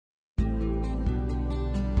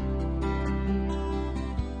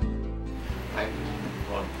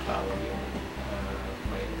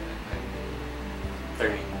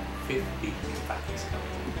this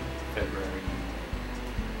coming February.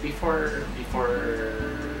 Before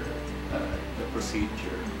the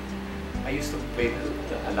procedure, I used to complain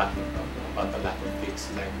about a lot of things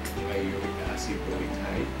like my uric acid going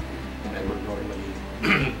high, and I would normally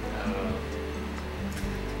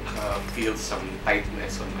feel some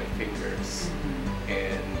tightness on my fingers.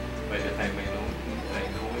 And by the time I know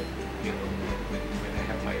it, you know, when I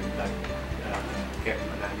have my blood chem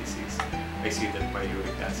analysis, I see that my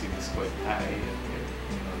uric acid is quite high, and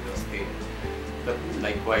you know, those things. But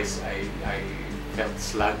likewise, I felt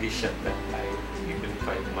sluggish at that time, even if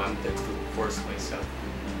I wanted to force myself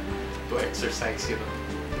to exercise. You know,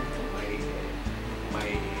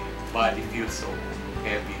 my body feels so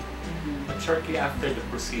heavy. But shortly after the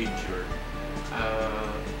procedure,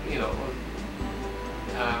 you know,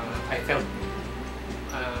 I felt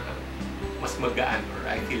mas magaan, or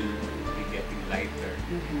I feel getting lighter,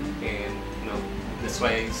 and you know, that's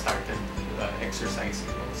why I started exercising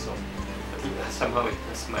also. But somehow it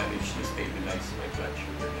has managed to stabilize my blood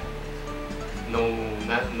sugar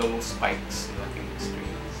levels. No spikes, nothing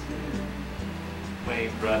extreme. My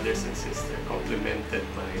brothers and sister complimented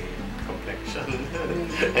my complexion,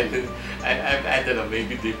 and I don't know,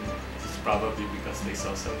 maybe it's probably because they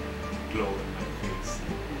saw some glow in my face.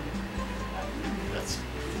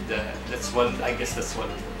 That's one. I guess that's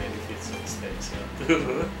one of the benefits of stem cell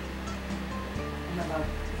too. And about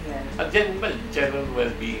hair? General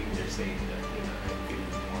well-being. They're saying that, you know, I feel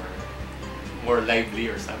more lively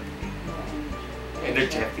or something.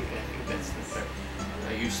 Energetic. I think that's the term.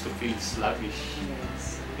 I used to feel sluggish.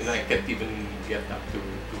 Yes. You know, I can't even get up to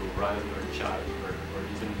run or jog or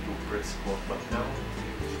even do brisk walk. But now,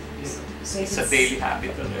 you know, it's a daily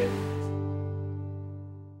habit already.